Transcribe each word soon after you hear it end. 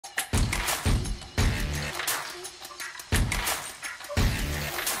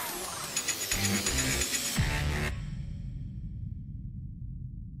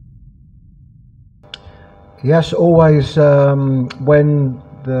Yes, always when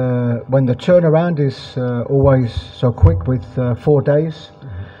the turnaround is always so quick with 4 days.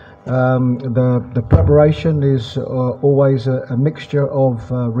 The preparation is always a mixture of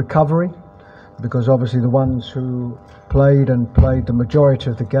recovery, because obviously the ones who played the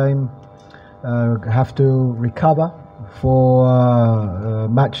majority of the game have to recover for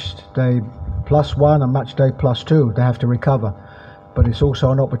match day +1 and match day +2. They have to recover, but it's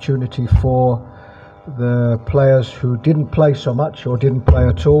also an opportunity for the players who didn't play so much or didn't play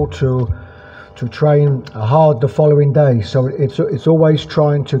at all to train hard the following day. So it's always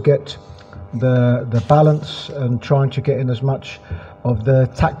trying to get the balance and trying to get in as much of the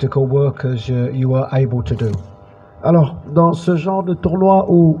tactical work as you are able to do. Alors, dans ce genre de tournoi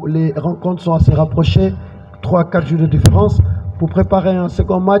où les rencontres sont assez rapprochées, 3-4 jours de différence, pour préparer un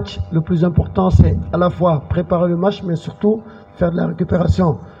second match, le plus important c'est à la fois préparer le match, mais surtout faire de la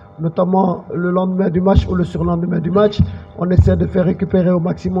récupération. Notamment le lendemain du match ou le surlendemain du match, on essaie de faire récupérer au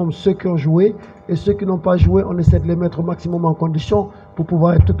maximum ceux qui ont joué, et ceux qui n'ont pas joué, on essaie de les mettre au maximum en condition pour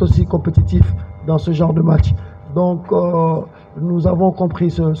pouvoir être tout aussi compétitifs dans ce genre de match. Donc nous avons compris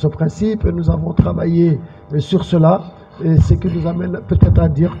ce principe et nous avons travaillé sur cela, et ce qui nous amène peut-être à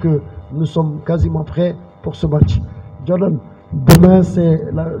dire que nous sommes quasiment prêts pour ce match. Jordan, demain c'est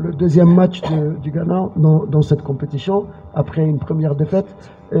le deuxième match du Ghana dans cette compétition après une première défaite.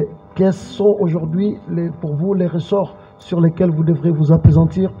 Et quels sont aujourd'hui pour vous les ressorts sur lesquels vous devrez vous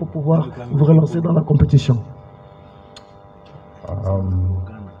appesantir pour pouvoir vous relancer dans la compétition?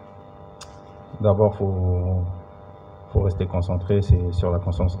 D'abord, faut rester concentré, c'est sur la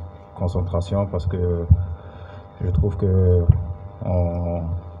concentration, parce que je trouve que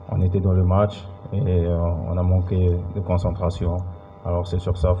on était dans le match et on a manqué de concentration. Alors c'est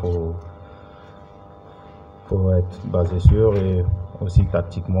sur ça faut être basé sur, et aussi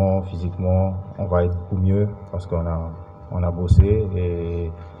tactiquement, physiquement, on va être beaucoup mieux parce qu'on a bossé, et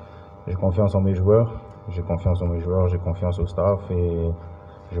j'ai confiance en mes joueurs, j'ai confiance au staff, et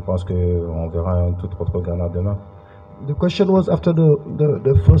je pense qu'on verra un tout autre Ghana demain. The question was after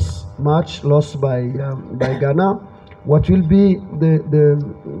the first match lost by Ghana, what will be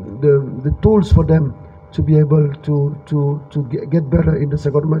the tools for them to be able to get better in the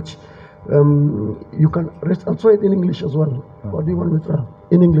second match? You can answer it in English as well. What do you want me to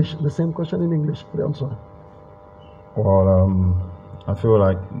in English? The same question in English, the answer. Well, I feel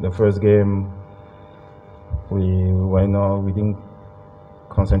like the first game we didn't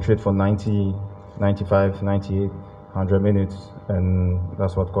concentrate for 90, 95, 98, 100 minutes, and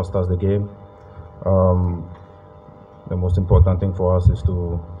that's what cost us the game. The most important thing for us is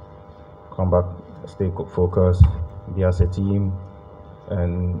to come back, stay focused, be as a team,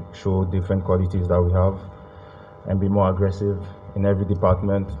 and show different qualities that we have, and be more aggressive in every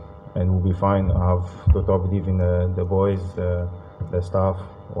department, and we'll be fine. I have total belief in the boys, the staff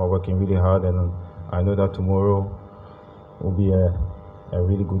who are working really hard, and I know that tomorrow will be a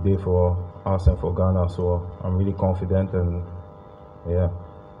really good day for us and for Ghana, so I'm really confident, and yeah.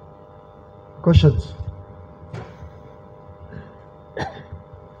 Questions?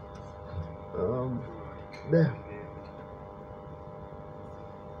 There.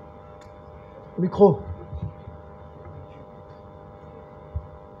 Micro.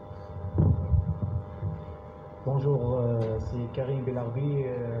 Bonjour, c'est Karim Belarbi,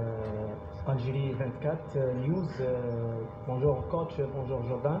 Algérie 24 News. Bonjour coach, bonjour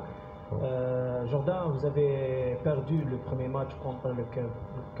Jordan. Jordan, vous avez perdu le premier match contre le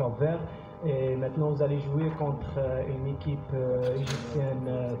Cap-Vert, et maintenant vous allez jouer contre une équipe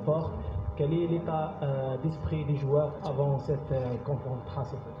égyptienne forte. Quel est l'état d'esprit des joueurs avant cette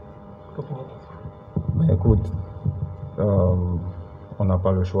confrontation? Écoute, on n'a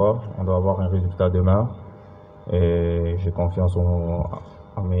pas le choix, on doit avoir un résultat demain, et j'ai confiance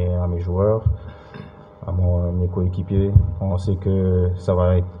à mes joueurs, à mes coéquipiers. On sait que ça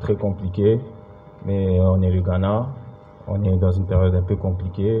va être très compliqué, mais on est le Ghana, on est dans une période un peu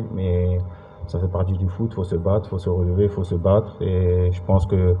compliquée, mais ça fait partie du foot, il faut se battre, il faut se relever, il faut se battre, et je pense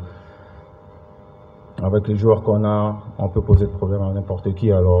que avec les joueurs qu'on a, on peut poser de problème à n'importe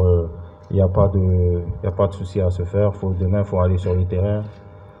qui. Alors il n'y a pas de souci à se faire. Demain, il faut aller sur le terrain,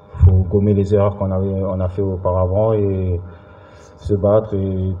 il faut gommer les erreurs qu'on a fait auparavant et se battre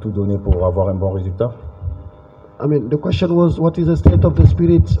et tout donner pour avoir un bon résultat. I mean, the question was, what is the state of the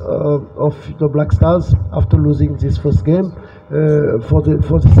spirit of the Black Stars after losing this first game for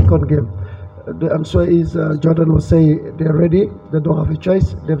the second game? The answer is, Jordan will say they're ready, they don't have a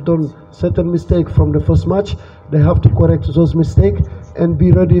choice, they've done certain mistakes from the first match, they have to correct those mistakes and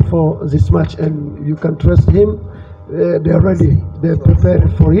be ready for this match, and you can trust him. they're ready. They're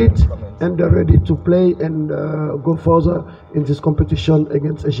prepared for it, and they're ready to play and go further in this competition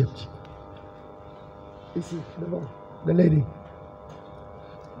against Egypt. Ici, devant, the lady.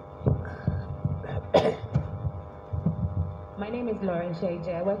 My name is Lauren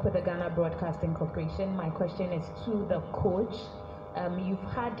Sheije. I work with the Ghana Broadcasting Corporation. My question is to the coach. You've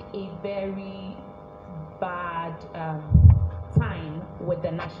had a very bad time with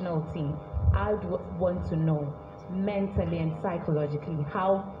the national team. I would want to know mentally and psychologically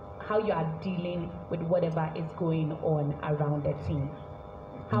how you are dealing with whatever is going on around the team.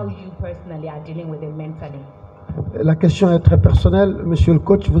 How you personally are dealing with it mentally. La question est très personnelle. Monsieur le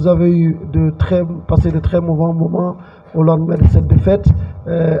coach, vous avez eu passé de très mauvais moments au lendemain de cette défaite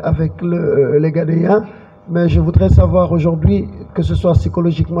avec les Ghanéens. Mais je voudrais savoir aujourd'hui, que ce soit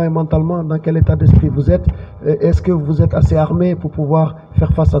psychologiquement et mentalement, dans quel état d'esprit vous êtes. Est-ce que vous êtes assez armé pour pouvoir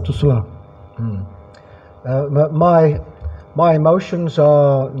faire face à tout cela? My emotions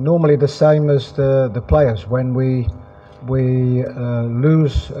are normally the same as the players. When we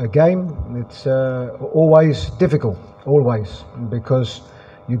lose a game, it's always difficult, always, because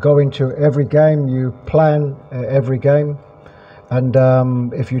you go into every game, you plan every game, and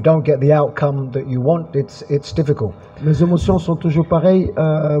if you don't get the outcome that you want, it's difficult. Les émotions sont toujours pareilles,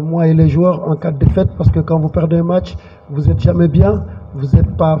 moi et les joueurs, en cas de défaite, parce que quand vous perdez un match, vous n'êtes jamais bien, vous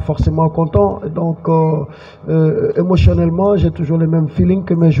n'êtes pas forcément content. Donc, émotionnellement, j'ai toujours le même feeling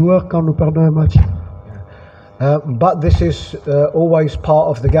que mes joueurs quand nous perdons un match. But this is always part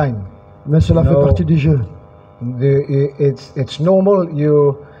of the game. Mais cela fait partie du jeu. It's normal.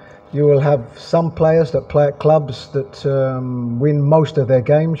 You will have some players that play at clubs that win most of their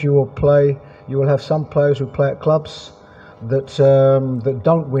games. You will have some players who play at clubs that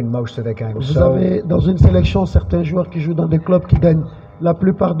don't win most of their games. Vous avez dans une sélection certains joueurs qui jouent dans des clubs qui gagnent la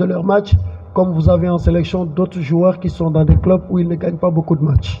plupart de leurs matchs, comme vous avez en sélection d'autres joueurs qui sont dans des clubs où ils ne gagnent pas beaucoup de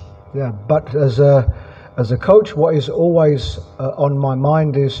matchs. Yeah, but as a coach, what is always on my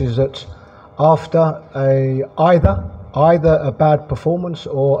mind is that after either a bad performance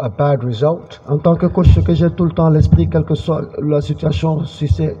or a bad result. En tant que coach, ce que j'ai tout le temps à l'esprit, quelle que soit la situation, si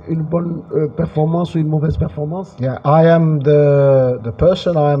c'est une bonne performance ou une mauvaise performance. Yeah, I am the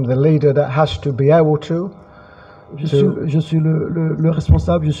person, I am the leader that has to be able to. Je suis le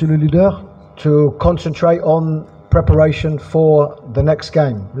responsable, je suis le leader. To concentrate on preparation for the next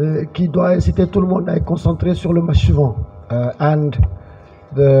game. Qui doit inciter tout le monde à être concentré sur le match suivant. And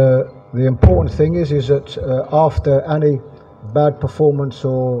the important thing is that after any bad performance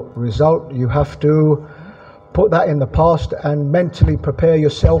or result, you have to put that in the past and mentally prepare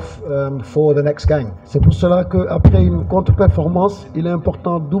yourself for the next game. C'est pour cela qu'après une contre-performance, il est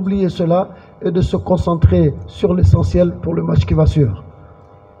important d'oublier cela et de se concentrer sur l'essentiel pour le match qui va suivre.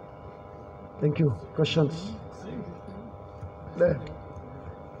 Thank you. Questions? There.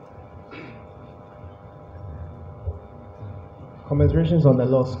 Commiserations on the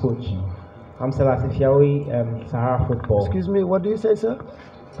loss, coach. I'm Selassie Fiawi, Sahara Football. Excuse me, what do you say, sir?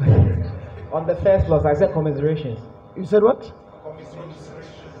 On the first loss, I said commiserations. You said what?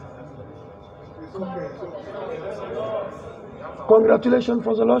 Congratulations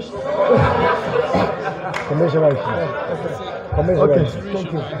for the loss. Commiserations. Okay. Commiserations. Okay,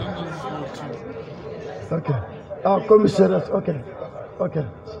 thank you. Okay. Commiserations. Okay. Okay.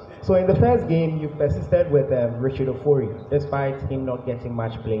 So in the first game, you persisted with Richard Ofori, despite him not getting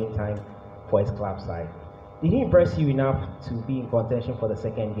much playing time for his club side. Did he impress you enough to be in contention for the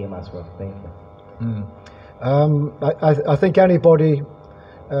second game as well? Thank you. I think anybody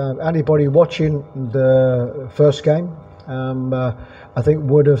watching the first game, I think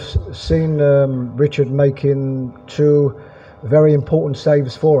would have seen Richard making two very important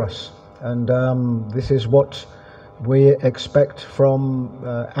saves for us, and this is what we expect from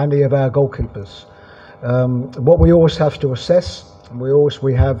any of our goalkeepers. What we always have to assess,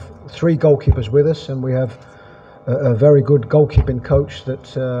 we have three goalkeepers with us, and we have a very good goalkeeping coach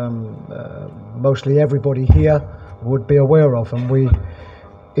that mostly everybody here would be aware of, and we,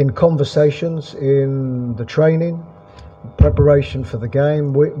 in conversations, in the training, preparation for the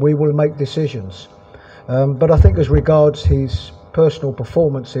game, we will make decisions. But I think as regards his personal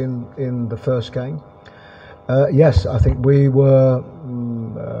performance in the first game, yes, I think we were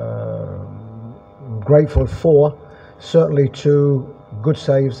grateful for certainly two good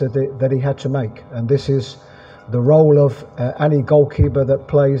saves that he had to make, and this is the role of any goalkeeper that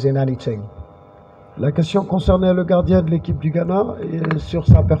plays in any team. La question concernait le gardien de l'équipe du Ghana et sur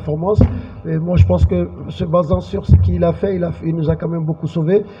sa performance. Et moi, je pense que, se basant sur ce qu'il a fait, il nous a quand même beaucoup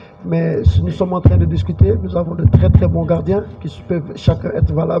sauvés. Mais nous sommes en train de discuter. Nous avons de très très bons gardiens qui peuvent chacun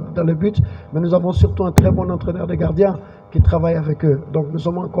être valables dans le but. Mais nous avons surtout un très bon entraîneur de gardiens qui travaille avec eux. Donc nous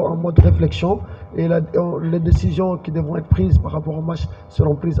sommes encore en mode réflexion et les décisions qui devront être prises par rapport au match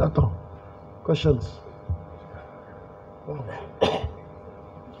seront prises à temps. Questions?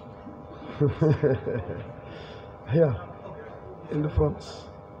 Here, in the front.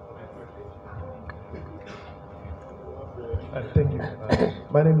 Thank you.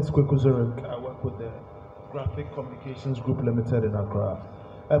 My name is Kweku Zurek. I work with the Graphic Communications Group Limited in Accra.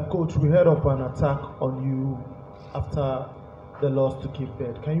 Coach, we heard of an attack on you after the loss to Cape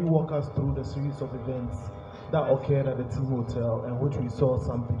Verde. Can you walk us through the series of events that occurred at the team hotel and which we saw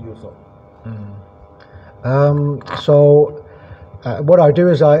some videos of? What I do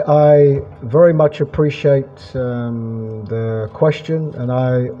is I very much appreciate the question, and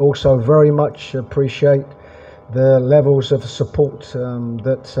I also very much appreciate the levels of support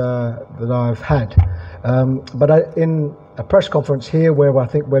that I've had. But in a press conference here, where I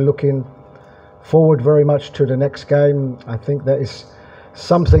think we're looking forward very much to the next game, I think that is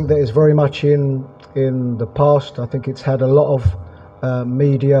something that is very much in the past. I think it's had a lot of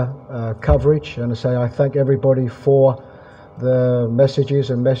media coverage, and I thank everybody for the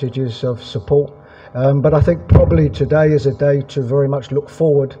messages of support. But I think probably today is a day to very much look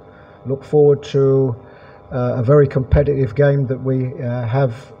forward to a very competitive game that we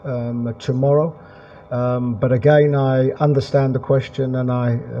have tomorrow. But again, I understand the question and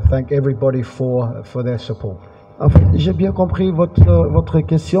I thank everybody for their support. En fait, j'ai bien compris votre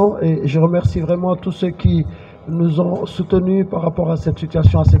question et je remercie vraiment tous ceux qui nous ont soutenus par rapport à cette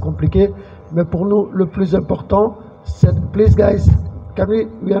situation assez compliquée. Mais pour nous, le plus important, c'est please guys, we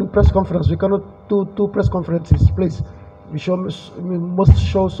are in press conference. We cannot do two press conferences, please. We must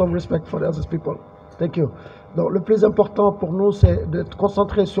show some respect for the other people. Thank you. Donc, le plus important pour nous, c'est d'être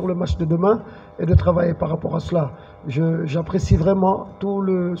concentré sur le match de demain et de travailler par rapport à cela. J'apprécie vraiment tout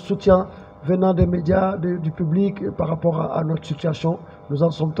le soutien venant des médias, du public par rapport à notre situation. Nous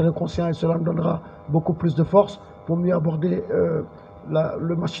en sommes très conscients et cela nous donnera beaucoup plus de force pour mieux aborder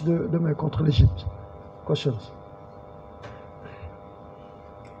le match de demain contre l'Égypte. Questions?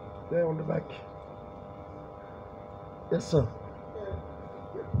 There on the back. Yes, sir.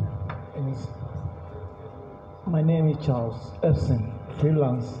 My name is Charles Epson,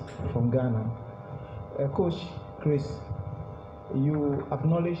 freelance from Ghana. Coach Chris, you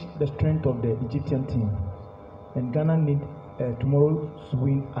acknowledge the strength of the Egyptian team, and Ghana need tomorrow's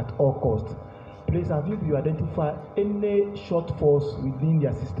win at all costs. Please, have you identified any shortfalls within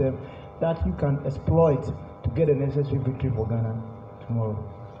their system that you can exploit to get a necessary victory for Ghana tomorrow?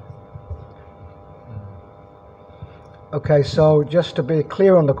 Okay, so just to be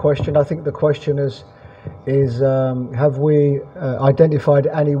clear on the question, I think the question is have we identified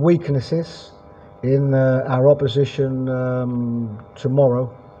any weaknesses in our opposition tomorrow?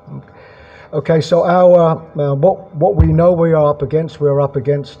 Okay, so our what we know we're up against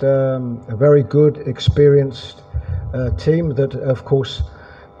a very good, experienced team that, of course,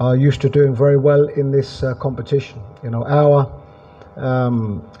 are used to doing very well in this competition. You know, our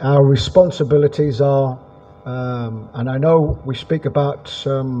responsibilities are, and I know we speak about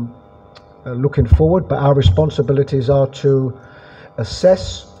looking forward, but our responsibilities are to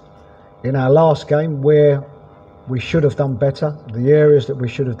assess in our last game where we should have done better, the areas that we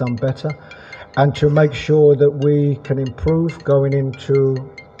should have done better, and to make sure that we can improve going into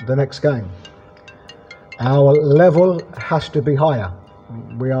the next game. Our level has to be higher.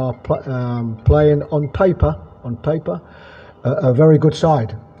 We are playing on paper a very good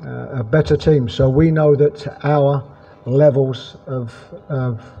side, a better team. So we know that our levels have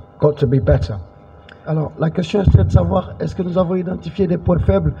got to be better. Alors, la question est de savoir, est-ce que nous avons identifié des points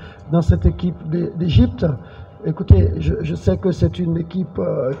faibles dans cette équipe d'Égypte? Écoutez, je sais que c'est une équipe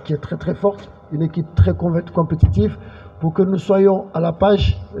qui est très très forte, une équipe très compétitive. Pour que nous soyons à la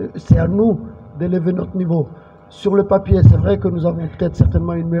page, c'est à nous d'élever notre niveau. Sur le papier, c'est vrai que nous avons peut-être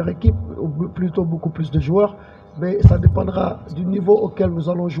certainement une meilleure équipe, ou plutôt beaucoup plus de joueurs, mais ça dépendra du niveau auquel nous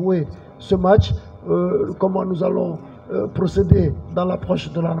allons jouer ce match, comment nous allons procéder dans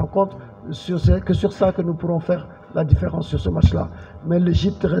l'approche de la rencontre. Que sur ça que nous pourrons faire la différence sur ce match-là. Mais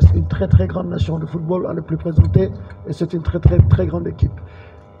l'Égypte reste une très très grande nation de football à ne plus présenter et c'est une très très très grande équipe.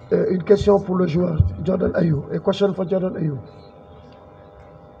 Une question pour le joueur Jordan Ayew. A question for Jordan Ayew.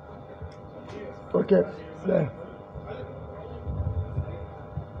 Ok. There.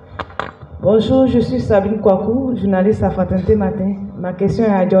 Bonjour, je suis Sabine Kwaku, journaliste à Fraternité Matin. Ma question est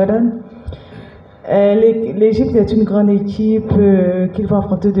à Jordan. L'Égypte est une grande équipe qu'il va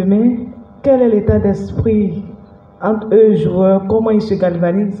affronter demain. Quel est l'état d'esprit entre eux, joueurs? Comment ils se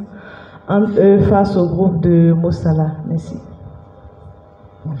galvanisent entre eux face au groupe de Mo Salah? Merci.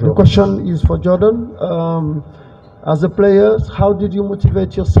 The question is for Jordan. As a player, how did you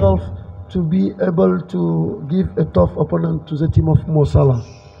motivate yourself to be able to give a tough opponent to the team of Mo Salah?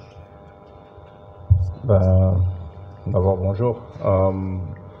 D'abord, bonjour.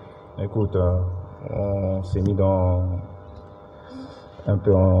 Écoute, on s'est mis un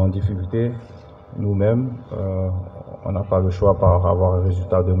peu en difficulté nous-mêmes. On n'a pas le choix par avoir un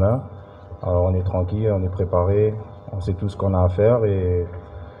résultat demain. Alors on est tranquille, on est préparé, on sait tout ce qu'on a à faire et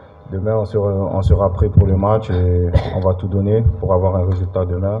demain on sera prêt pour le match et on va tout donner pour avoir un résultat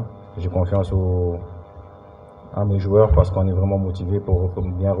demain. J'ai confiance à mes joueurs parce qu'on est vraiment motivés pour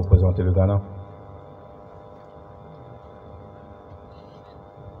bien représenter le Ghana.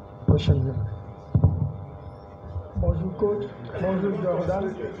 Bonjour coach, bonjour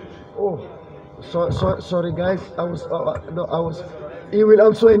Jordan. Oh, sorry guys, he will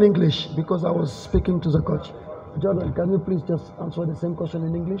answer in English because I was speaking to the coach. Jordan, can you please just answer the same question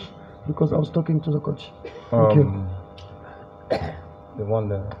in English because I was talking to the coach. Thank you. The one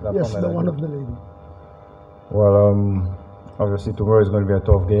yes, the one of the lady. Well, obviously tomorrow is going to be a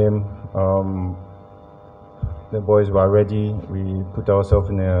tough game. The boys were ready. We put ourselves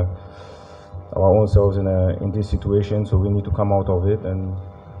our own selves in this situation, so we need to come out of it. And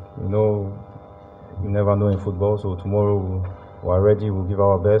you never know in football. So tomorrow we're ready. We'll give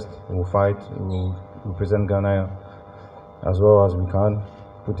our best. We'll fight. We'll represent Ghana as well as we can.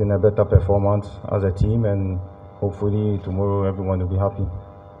 Put in a better performance as a team, and hopefully tomorrow everyone will be happy.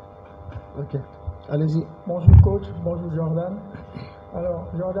 Ok, allez-y. Bonjour coach, bonjour Jordan. Alors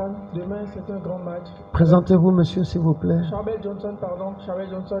Jordan, demain c'est un grand match. Présentez-vous monsieur s'il vous plaît. Charbel Johnson,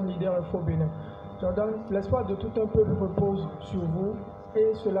 leader Info Bénin. Jordan, l'espoir de tout un peuple repose sur vous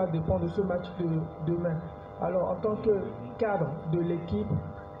et cela dépend de ce match de demain. Alors en tant que cadre de l'équipe,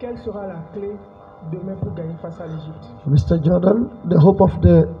 quelle sera la clé demain pour gagner face à l'Égypte? Mr. Jordan, the hope of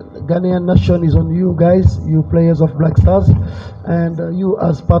the Ghanaian nation is on you guys, you players of Black Stars, and you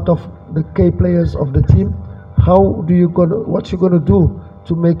as part of the key players of the team. What you gonna do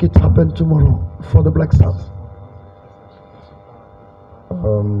to make it happen tomorrow for the Black Stars?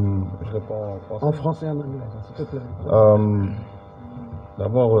 Je réponds en français et en anglais, s'il te plaît.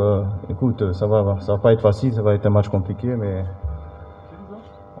 D'abord, écoute, ça va pas être facile, ça va être un match compliqué, mais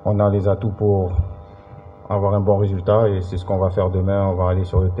on a les atouts pour avoir un bon résultat et c'est ce qu'on va faire demain. On va aller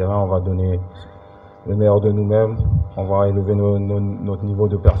sur le terrain, on va donner le meilleur de nous-mêmes, on va élever notre niveau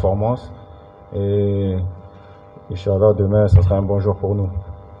de performance et Inch'Allah, demain, ça sera un bon jour pour nous.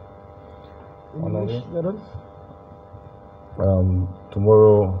 En anglais?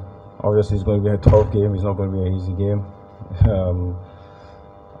 Tomorrow, obviously, it's going to be a tough game. It's not going to be an easy game.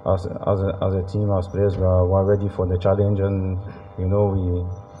 As a team, as players, we're ready for the challenge, and we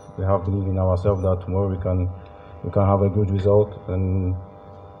have belief in ourselves that tomorrow we can have a good result. And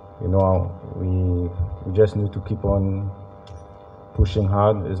we just need to keep on pushing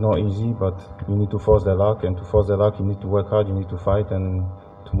hard. It's not easy, but you need to force the luck, and to force the luck, you need to work hard, you need to fight, and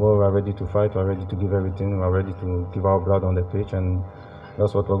tomorrow we're ready to fight, we're ready to give everything, we're ready to give our blood on the pitch, and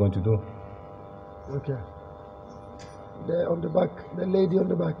that's what we're going to do. Okay. There on the back, the lady on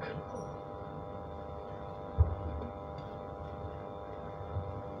the back.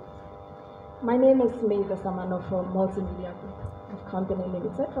 My name is Mavis Amano from Multimedia Group of Company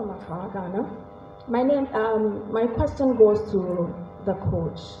Limited from Accra, Ghana. My question goes to the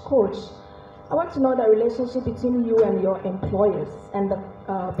coach. Coach, I want to know the relationship between you and your employers and the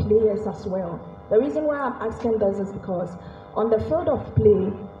players as well. The reason why I'm asking this is because on the field of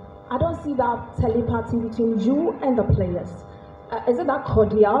play, I don't see that telepathy between you and the players. Is it that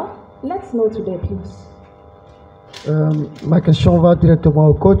cordial? Let's know today, please. Ma question va directement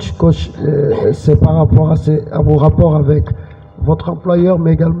au coach. Coach, c'est par rapport à vos rapports avec votre employeur,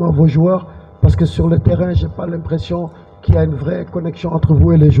 mais également vos joueurs. Parce que sur le terrain, je n'ai pas l'impression qu'il y a une vraie connexion entre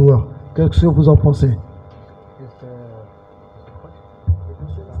vous et les joueurs. Qu'est-ce que vous en pensez?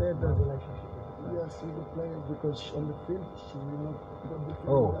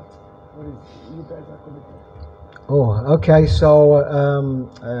 Okay. So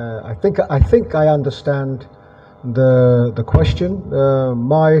I think I understand the question.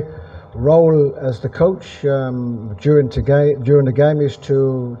 My role as the coach during the game is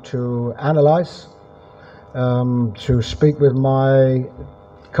to analyze, to speak with my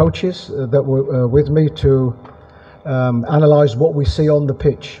coaches that were with me to analyze what we see on the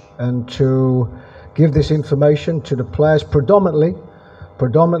pitch and to give this information to the players, predominantly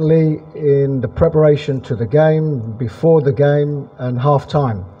predominantly in the preparation to the game, before the game, and half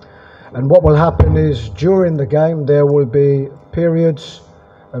time. And what will happen is during the game there will be periods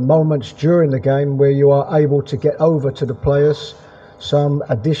and moments during the game where you are able to get over to the players some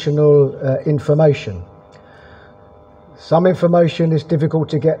additional information. Some information is difficult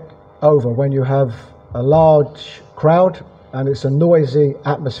to get over when you have a large crowd and it's a noisy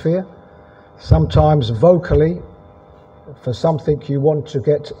atmosphere. Sometimes vocally, for something you want to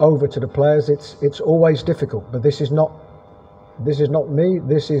get over to the players, it's always difficult. But this is not me.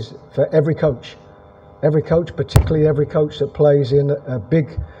 This is for every coach. Every coach, particularly every coach that plays in a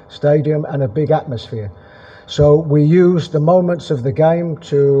big stadium and a big atmosphere. So we use the moments of the game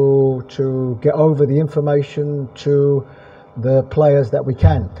to get over the information to the players that we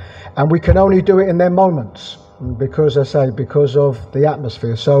can. And we can only do it in their moments because, as I say, because of the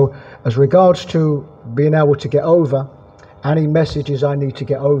atmosphere. So as regards to being able to get over any messages I need to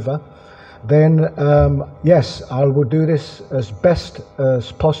get over, then yes, I will do this as best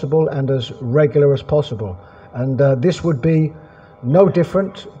as possible and as regular as possible. And this would be no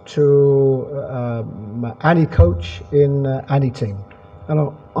different to any coach in any team.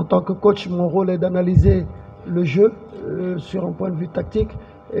 Alors, en tant que coach, mon rôle est d'analyser le jeu sur un point de vue tactique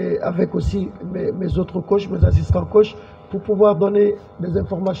et avec aussi mes autres coachs, mes assistants coachs, pour pouvoir donner des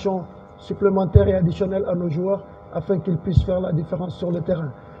informations supplémentaires et additionnelles à nos joueurs afin qu'ils puissent faire la différence sur le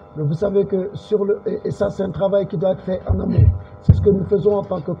terrain. Mais vous savez que et ça c'est un travail qui doit être fait en amont. C'est ce que nous faisons en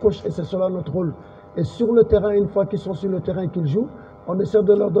tant que coach et c'est cela notre rôle. Et sur le terrain, une fois qu'ils sont sur le terrain et qu'ils jouent, on essaie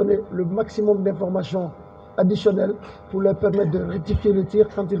de leur donner le maximum d'informations additionnelles pour leur permettre de rectifier le tir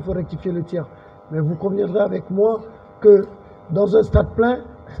quand il faut rectifier le tir. Mais vous conviendrez avec moi que dans un stade plein,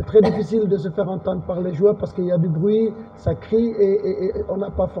 c'est très difficile de se faire entendre par les joueurs parce qu'il y a du bruit, ça crie et on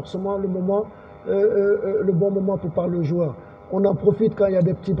n'a pas forcément le bon moment pour parler aux joueurs. On en profite quand il y a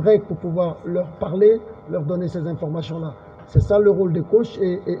des petits breaks pour pouvoir leur parler, leur donner ces informations-là. C'est ça le rôle des coachs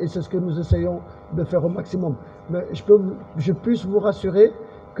et c'est ce que nous essayons de faire au maximum. Mais je puisse vous rassurer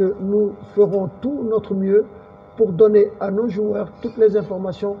que nous ferons tout notre mieux pour donner à nos joueurs toutes les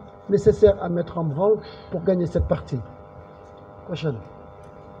informations nécessaires à mettre en branle pour gagner cette partie. Question.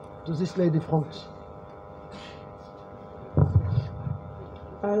 To this lady front.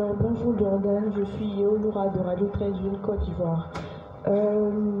 Alors bonjour Jordan, je suis Yeolura de Radio 13 Côte d'Ivoire.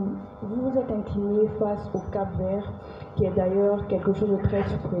 Vous vous êtes incliné face au Cap-Vert, qui est d'ailleurs quelque chose de très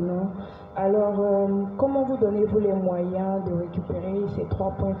surprenant. Alors, comment vous donnez-vous les moyens de récupérer ces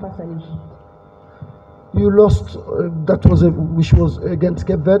 3 points face à l'Égypte? You lost, which was against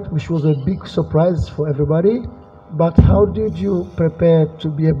Cape Verde, which was a big surprise for everybody. But how did you prepare to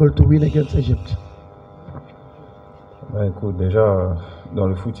be able to win against Egypt? Ben, écoute, déjà, dans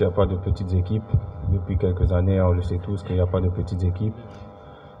le foot, il n'y a pas de petites équipes. Depuis quelques années, on le sait tous qu'il n'y a pas de petites équipes.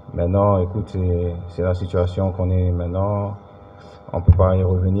 Maintenant, écoute, c'est la situation qu'on est maintenant. On ne peut pas y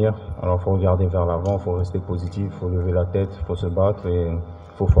revenir. Alors, il faut regarder vers l'avant, il faut rester positif, il faut lever la tête, il faut se battre et il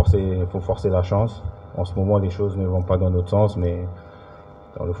faut forcer la chance. En ce moment, les choses ne vont pas dans notre sens, mais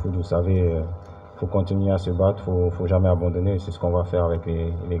dans le foot, vous savez, il faut continuer à se battre, il ne faut jamais abandonner. C'est ce qu'on va faire avec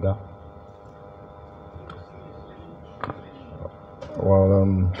les gars.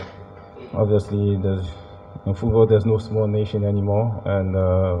 Well, obviously, in football, there's no small nation anymore, and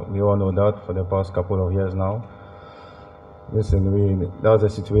we all know that for the past couple of years now. Listen, that's the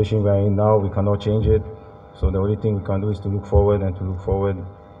situation we're in now. We cannot change it. So the only thing we can do is to look forward, and to look forward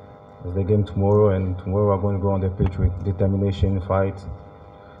is the game tomorrow. And tomorrow we're going to go on the pitch with determination, fight,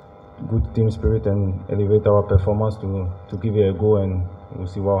 good team spirit, and elevate our performance to give it a go, and we'll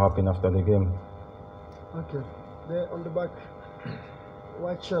see what happens after the game. Okay, there on the back.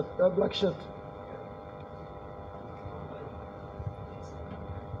 White shirt, black shirt.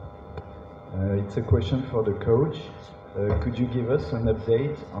 It's a question for the coach. Could you give us an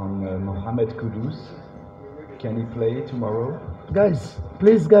update on Mohammed Kudus? Can he play tomorrow? Guys,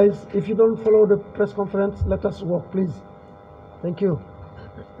 please guys, if you don't follow the press conference, let us walk, please. Thank you.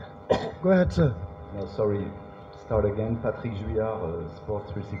 Go ahead, sir. No, sorry. Start again. Patrick Juillard, Sport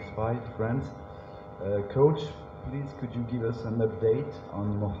 365, France. Coach, please, could you give us an update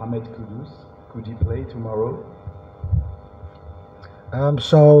on Mohammed Kudus? Could he play tomorrow?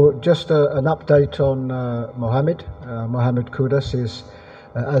 So just an update on Mohammed. Mohammed Kudus is,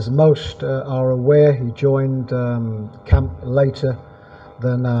 as most are aware, he joined camp later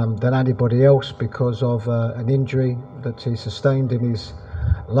than anybody else because of an injury that he sustained in his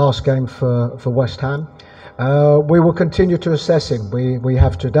last game for West Ham. We will continue to assess him. We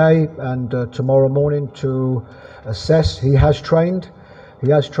have today and tomorrow morning to assess. He has trained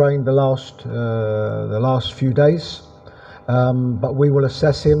the last few days. but we will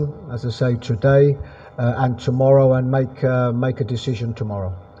assess him, as I say, today and tomorrow, and make a decision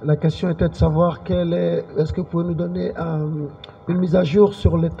tomorrow. La question était de savoir est-ce que vous pouvez nous donner une mise à jour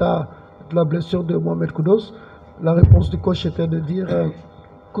sur l'état de la blessure de Mohammed Kudus. La réponse du coach était de dire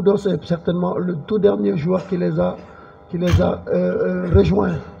Kudus est certainement le tout dernier joueur qui les a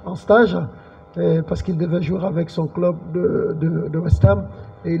rejoints en stage parce qu'il devait jouer avec son club de West Ham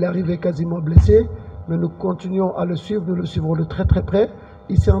et il est arrivé quasiment blessé, mais nous continuons à le suivre, nous le suivrons de très très près.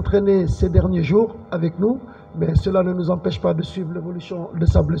 Il s'est entraîné ces derniers jours avec nous, mais cela ne nous empêche pas de suivre l'évolution de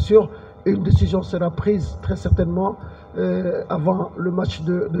sa blessure. Et une décision sera prise très certainement avant le match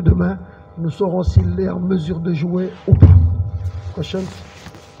de demain. Nous saurons s'il est en mesure de jouer ou pas. Question?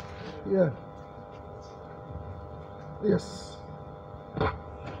 Yeah. Yes.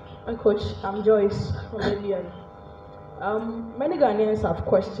 Hi, Coach. I'm Joyce from Lillian. Many Ghanaians have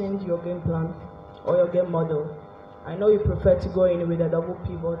questioned your game plan or your game model. I know you prefer to go in with a double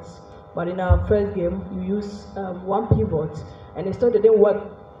pivot, but in our first game, you used one pivot, and it still didn't work.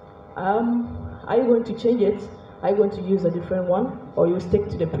 Are you going to change it? Are you going to use a different one, or you stick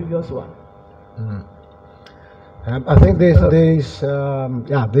to the previous one? I think these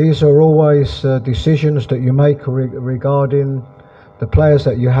are always decisions that you make regarding the players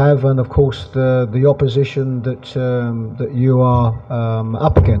that you have, and of course the opposition that you are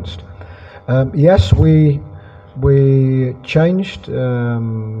up against. Yes, we changed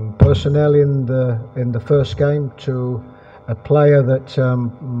personnel in the first game to a player that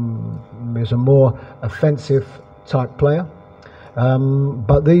is a more offensive type player.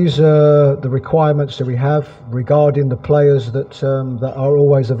 But these are the requirements that we have regarding the players that are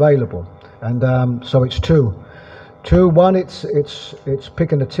always available, and so it's two. One, it's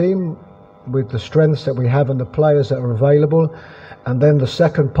picking a team with the strengths that we have and the players that are available, and then the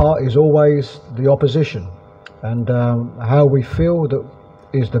second part is always the opposition and how we feel that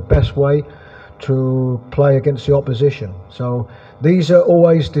is the best way to play against the opposition. So these are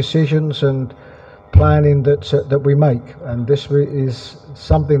always decisions and planning that we make, and this is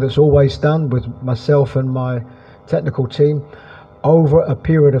something that's always done with myself and my technical team over a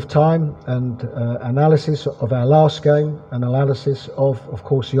period of time, and analysis of our last game and analysis of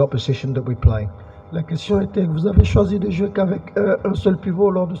course the opposition that we play. La question était, vous avez choisi de jouer qu'avec un seul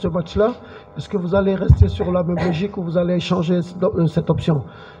pivot lors de ce match-là. Est-ce que vous allez rester sur la même logique ou vous allez changer cette option?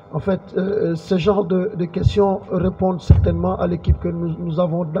 En fait, ce genre de questions répondent certainement à l'équipe que nous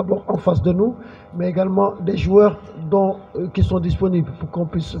avons d'abord en face de nous, mais également des joueurs qui sont disponibles pour qu'on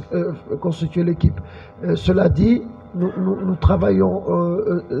puisse constituer l'équipe. Cela dit, nous travaillons,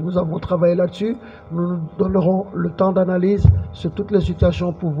 nous avons travaillé là-dessus. Nous donnerons le temps d'analyse sur toutes les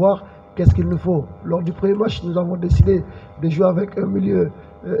situations pour voir qu'est-ce qu'il nous faut. Lors du premier match, nous avons décidé de jouer avec un milieu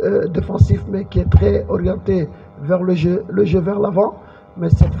défensif, mais qui est très orienté vers le jeu vers l'avant. Mais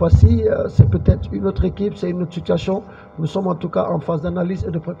cette fois-ci, c'est peut-être une autre équipe, c'est une autre situation. Nous sommes en tout cas en phase d'analyse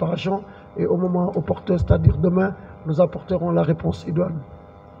et de préparation. Et au moment opportun, c'est-à-dire demain, nous apporterons la réponse idoine.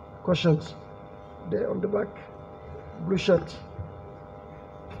 Questions? There on the back. Blue shirt.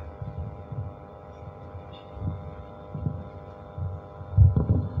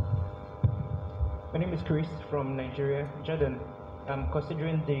 My name is Chris from Nigeria. Jordan,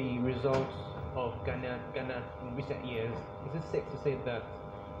 considering the results of Ghana in recent years, is it safe to say that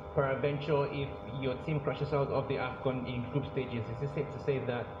peradventure, if your team crashes out of the AFCON in group stages, is it safe to say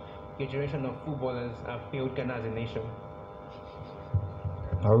that your generation of footballers have failed Ghana as a nation?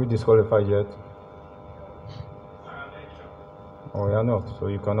 Are we disqualified yet? Oh, we are not, so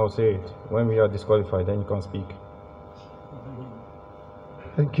you cannot say it. When we are disqualified, then you can speak.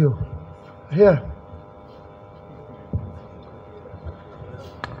 Thank you. Here.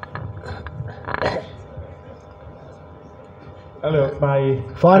 Hello,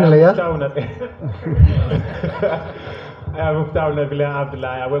 finally, yeah. I am Hughton Abdullah.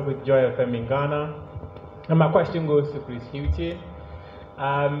 I work with Joy FM in Ghana, and my question goes to Chris Hughton.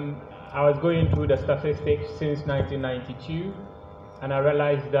 I was going through the statistics since 1992, and I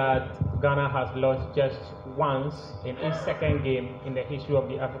realized that Ghana has lost just once in its second game in the history of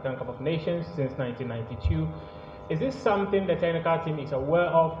the African Cup of Nations since 1992. Is this something the technical team is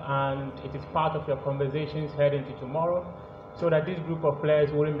aware of, and it is part of your conversations heading to tomorrow, so that this group of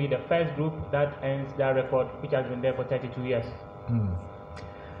players wouldn't be the first group that ends that record, which has been there for 32 years?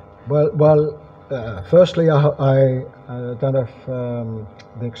 Well, firstly, I don't have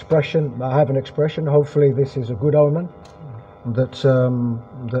the expression. I have an expression. Hopefully, this is a good omen that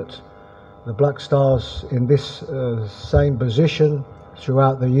the Black Stars in this same position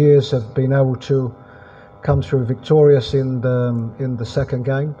throughout the years have been able to come through victorious in the second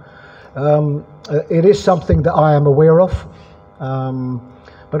game. It is something that I am aware of,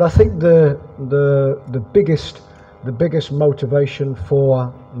 but I think the biggest motivation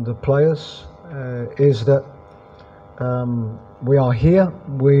for the players is that we are here.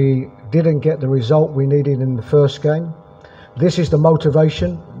 We didn't get the result we needed in the first game. This is the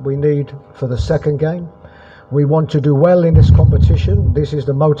motivation we need for the second game. We want to do well in this competition. This is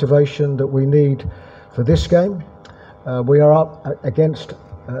the motivation that we need for this game. We are up against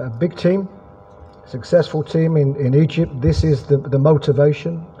a big team, successful team in Egypt. This is the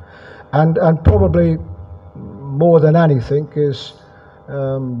motivation, and probably more than anything is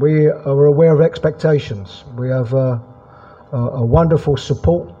we are aware of expectations. We have a wonderful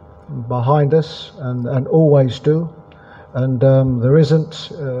support behind us, and always do. And there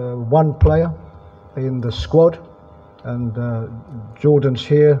isn't one player in the squad, and Jordan's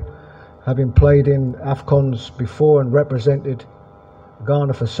here, having played in AFCONs before and represented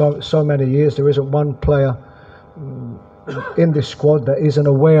Ghana for so many years. There isn't one player in this squad that isn't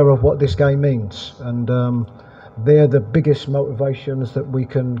aware of what this game means, and they're the biggest motivations that we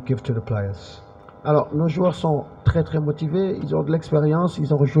can give to the players. Alors, nos joueurs sont très très motivés, ils ont de l'expérience,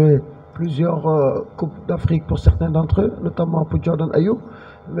 ils ont joué plusieurs Coupes d'Afrique pour certains d'entre eux, notamment pour Jordan Ayew.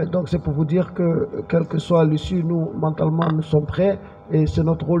 Mais donc c'est pour vous dire que quelle que soit l'issue, nous mentalement nous sommes prêts, et c'est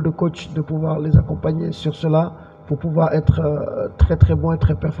notre rôle de coach de pouvoir les accompagner sur cela pour pouvoir être très très bons et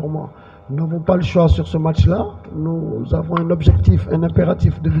très performants. Nous n'avons pas le choix sur ce match-là, nous avons un objectif, un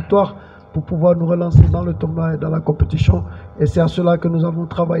impératif de victoire pour pouvoir nous relancer dans le tournoi et dans la compétition, et c'est à cela que nous avons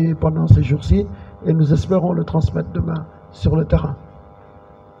travaillé pendant ces jours-ci, et nous espérons le transmettre demain sur le terrain.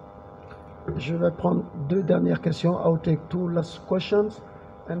 Je vais prendre deux dernières questions. I'll take two last questions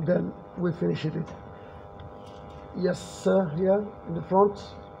and then we finish it. Yes, sir, here in the front.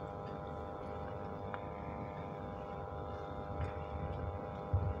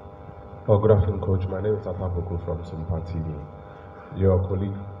 Oh, good afternoon, Coach. My name is Atapuku from Sumpa TV. Your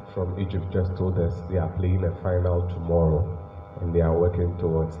colleague from Egypt just told us they are playing a final tomorrow and they are working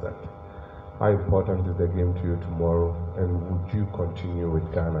towards that. How important is the game to you tomorrow, and would you continue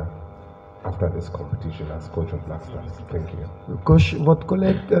with Ghana after this competition as coach of Black Stars? Thank you. Coach, votre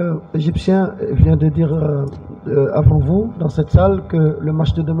collègue égyptien vient de dire avant vous dans cette salle que le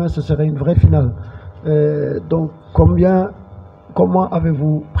match de demain ce serait une vraie finale. Donc comment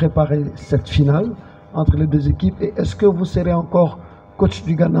avez-vous préparé cette finale entre les deux équipes, et est-ce que vous serez encore coach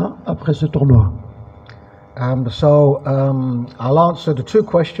du Ghana après ce tournoi? I'll answer the two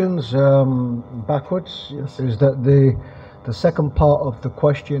questions backwards. Yes. Is that the second part of the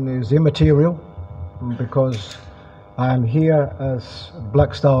question is immaterial, because I am here as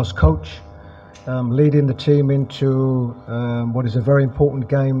Black Stars coach, leading the team into what is a very important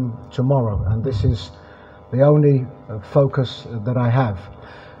game tomorrow, and this is the only focus that I have.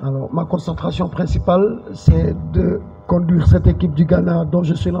 Alors, ma concentration principale, c'est de conduire cette équipe du Ghana, dont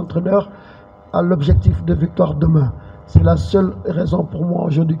je suis l'entraîneur, à l'objectif de victoire demain. C'est la seule raison pour moi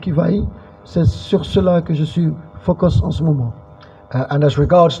aujourd'hui qui vaille. C'est sur cela que je suis focus en ce moment. And as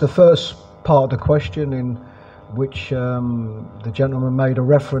regards the first part of the question, in which the gentleman made a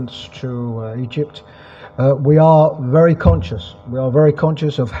reference to Egypt, we are very conscious. We are very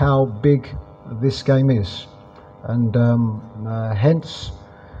conscious of how big this game is, and hence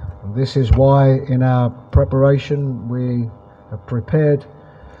this is why in our preparation we have prepared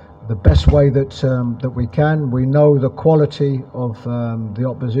the best way that we can. We know the quality of the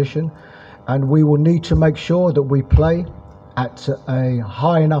opposition, and we will need to make sure that we play at a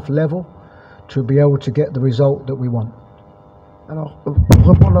high enough level to be able to get the result that we want. Alors,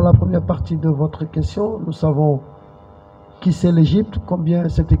 pour répondre à la première partie de votre question, nous savons qui c'est l'Égypte, combien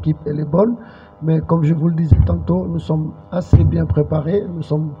cette équipe elle est bonne, mais comme je vous le disais tantôt, nous sommes assez bien préparés, nous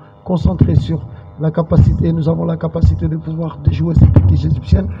sommes concentrés sur la capacité, nous avons la capacité de pouvoir déjouer cette équipe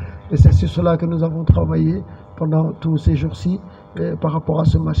égyptienne, et c'est sur cela que nous avons travaillé pendant tous ces jours-ci par rapport à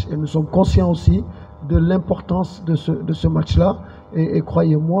ce match. Et nous sommes conscients aussi de l'importance de ce match-là, et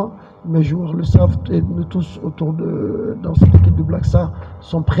croyez-moi, mes joueurs le savent, et nous tous dans cette équipe de Black Stars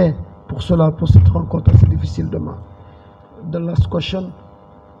sont prêts pour cela, pour cette rencontre assez difficile demain. The last question,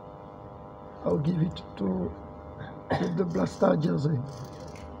 I'll give it to the Black Star jersey.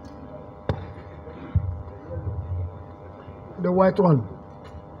 The white one.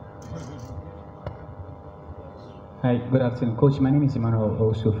 Hi, good afternoon, Coach. My name is Emmanuel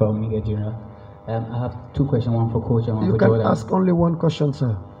Osu from Nigeria. I have two questions, one for Coach and one for Jordan. You can ask only one question,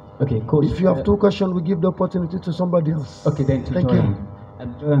 sir. Okay, Coach. If you have two questions, we give the opportunity to somebody else. Okay, then to Thank Jordan. you.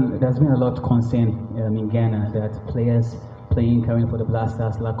 Jordan, there's been a lot of concern in Ghana that players carrying for the Black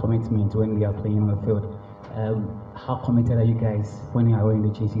Stars lack commitment when they are playing on the field. How committed are you guys when you are wearing the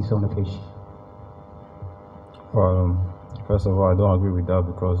jerseys on the pitch? Well, first of all, I don't agree with that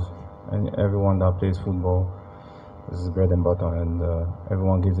because everyone that plays football, this is bread and butter, and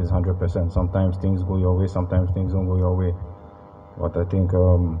everyone gives his 100%. Sometimes things go your way, sometimes things don't go your way. But I think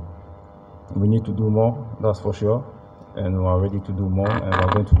we need to do more, that's for sure. And we are ready to do more, and we are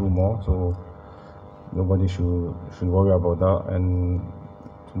going to do more. So nobody should worry about that. And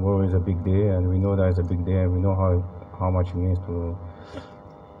tomorrow is a big day, and we know that it's a big day, and we know how much it means to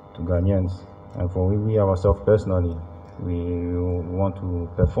Ghanaians. And for we ourselves personally, we want to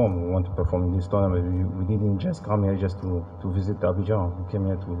perform. We want to perform in this tournament. We didn't just come here just to visit Abidjan. We came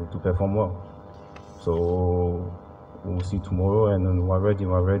here to perform well. So we'll see tomorrow, and we're ready.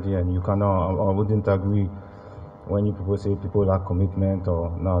 And you cannot. I wouldn't agree when you people say people lack commitment or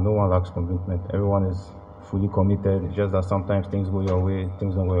no one lacks commitment. Everyone is fully committed. It's just that sometimes things go your way,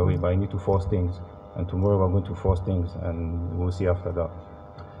 things don't go your way. But you need to force things. And tomorrow we're going to force things, and we'll see after that.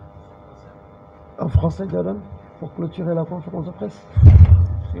 En français, Jordan, pour clôturer la conférence de presse.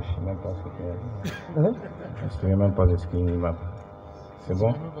 Je ne sais même pas ce que je ne sais même pas de ce qu'il m'a. C'est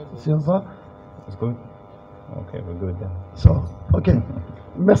bon? C'est bon? It's good? Okay, we're good then. So, okay.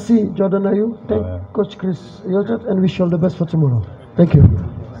 Merci, Jordan Ayew. Thank Coach Chris Hughton, and wish you all the best for tomorrow. Thank you.